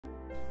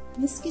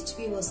Miss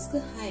கிச்-Afrozeக்கு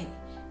hi.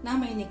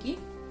 நாம இன்னைக்கு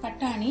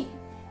பட்டாணி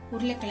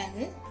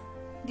உருளைக்கிழங்கு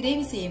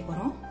கிரேவி செய்ய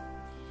போறோம்.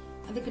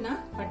 அதுக்கு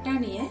நான்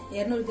பட்டாணியை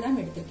 200 கிராம்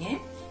எடுத்திருக்கேன்.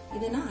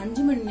 இதை நான்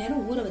 5 மணி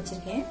நேரம் ஊற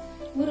வச்சிருக்கேன்.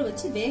 ஊற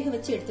வச்சு வேக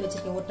வச்சு எடுத்து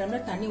வச்சிருக்கேன். 1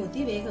 டம்ளர் தண்ணி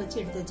ஊற்றி வேக வச்சு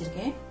எடுத்து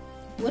வச்சிருக்கேன்.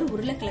 ஒரு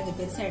உருளைக்கிழங்கு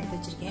பெருசா எடுத்து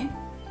வச்சிருக்கேன்.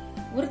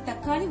 ஒரு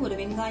தக்காளி, ஒரு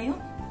வெங்காயம்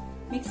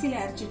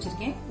மிக்சியில அரைச்சு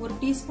வச்சிருக்கேன். 1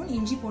 டீஸ்பூன்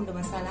இஞ்சி பூண்டு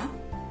மசாலா,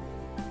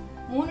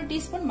 3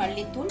 டீஸ்பூன்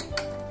மல்லித்தூள்,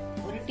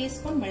 1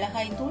 டீஸ்பூன்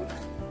மிளகாய் தூள்,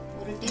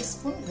 1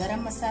 டீஸ்பூன்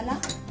கரம் மசாலா,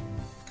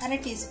 1/2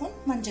 டீஸ்பூன்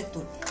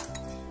மஞ்சத்தூள்,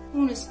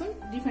 3 ஸ்பூன்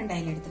ரீஃபைண்ட்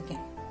ஆயில்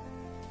எடுத்திருக்கேன்.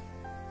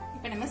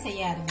 இப்ப நம்ம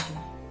செய்ய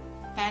ஆரம்பிக்கலாம்.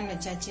 பேன்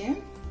வச்சாச்சு.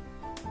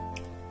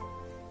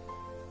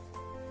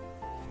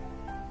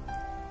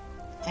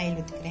 ஆயில்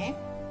ஊத்திக்கிறேன்.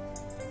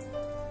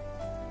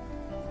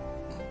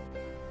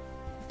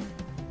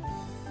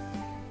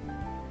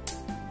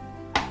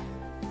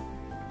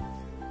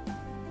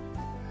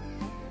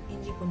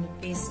 இஞ்சி பூண்டு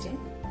பேஸ்ட்,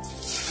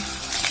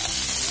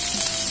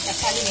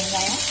 தக்காளி,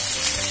 வெங்காயம்,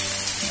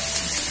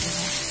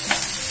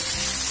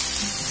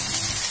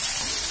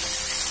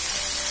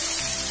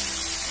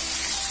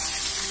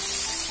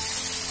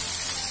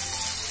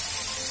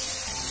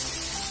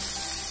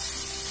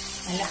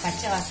 நல்லா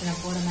பச்சை வாசனை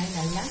போற மாதிரி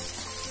நல்லா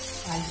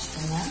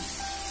தாளிச்சுக்கோங்க.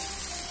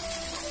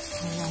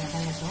 நல்லா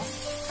வதங்கட்டும்.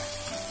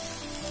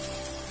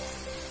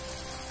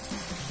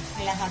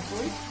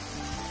 மிளகாத்தூள்,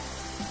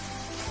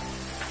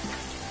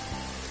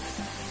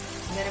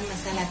 கரம்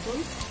மசாலா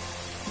தூள்,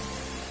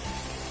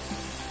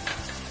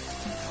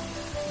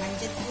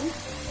 மஞ்சத்தூள்,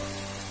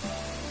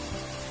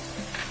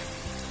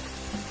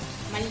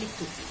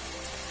 மல்லித்தூள்,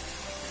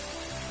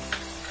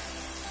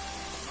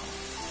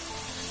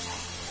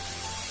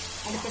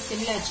 அடுத்த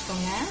சிம்ல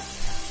வச்சுக்கோங்க.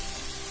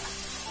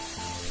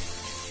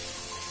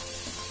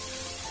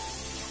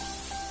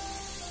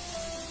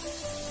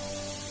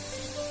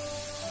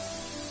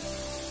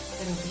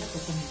 கருவேப்பிலை,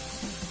 கொத்தமல்லி.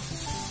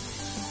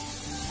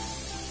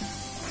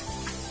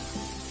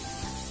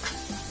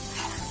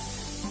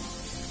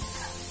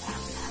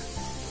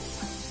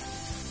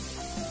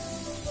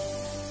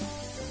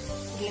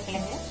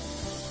 உருளைக்கிழங்கு,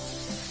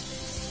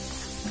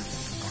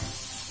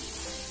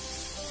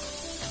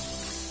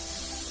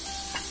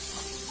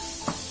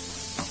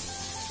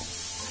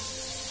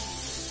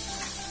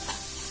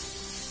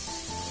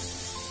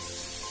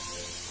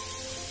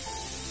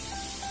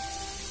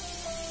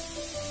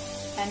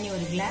 தண்ணி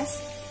 1 கிளாஸ்,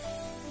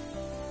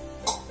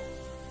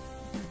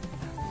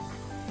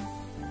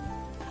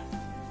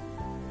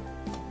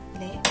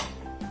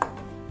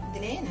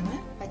 இதிலே நம்ம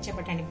பச்சை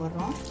பட்டாணி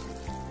போடுறோம்.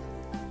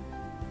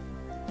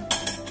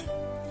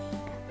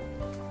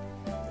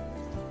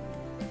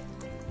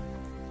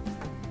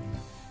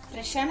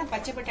 ஃப்ரெஷ்ஷான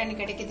பச்சை பட்டாணி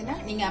கிடைக்குதுன்னா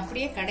நீங்க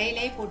அப்படியே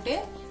கடையிலே போட்டு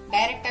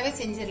டைரக்டாவே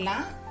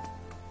செஞ்சிடலாம்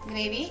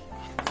கிரேவி.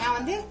 நான்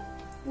வந்து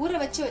ஊற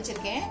வச்சு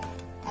வச்சிருக்கேன்.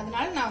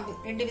 அதனால நான்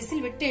 2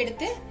 விசில் விட்டு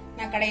எடுத்து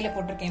நான் கடையில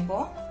போட்டிருக்கேன். இப்போ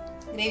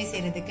கிரேவி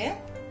செய்யறதுக்கு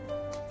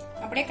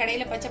அப்படியே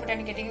கடையில பச்சை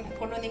பட்டாணி கேட்டீங்க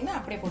கொண்டு வந்தீங்கன்னா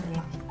அப்படியே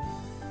போட்டுடலாம்.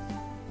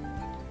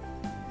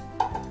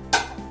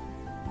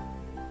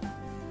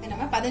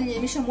 நம்ம 15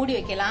 நிமிஷம் மூடி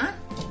வைக்கலாம்.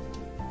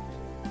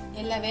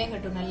 எல்லாம்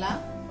வேகட்டும்.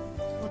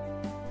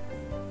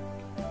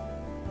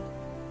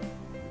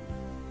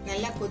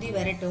 நல்லா கொதி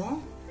வரட்டும்.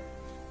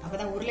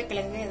 அப்பதான்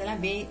உருளைக்கிழங்கு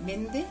இதெல்லாம்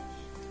வெந்து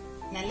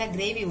நல்லா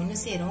கிரேவி ஒண்ணு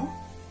சேரும்.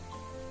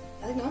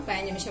 அதுக்கு நம்ம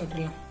 15 நிமிஷம்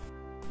விட்டுடலாம்.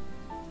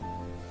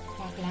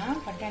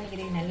 பார்க்கலாம் பட்டாணி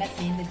கிரேவி நல்லா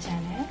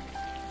சேர்ந்துருச்சான்னு.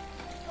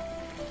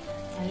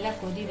 நல்லா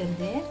கொதி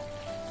வந்து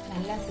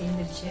நல்லா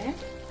சேர்ந்துருச்சு.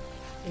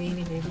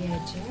 கிரேவி ரெடி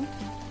ஆயிடுச்சு.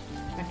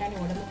 பட்டாணி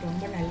உடம்புக்கு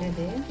ரொம்ப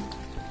நல்லது.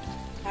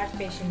 ஹார்ட்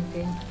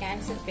பேஷண்ட்டு,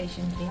 கேன்சர்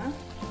பேஷண்ட்லாம்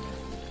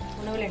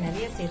உணவில்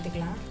நிறைய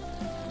சேர்த்துக்கலாம்.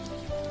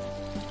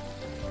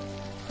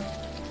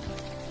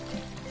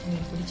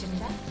 உங்களுக்கு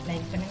பிடிச்சிருந்தா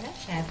லைக் பண்ணுங்க,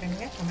 ஷேர்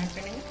பண்ணுங்க, கமெண்ட்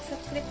பண்ணுங்க,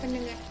 சப்ஸ்கிரைப்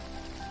பண்ணுங்க.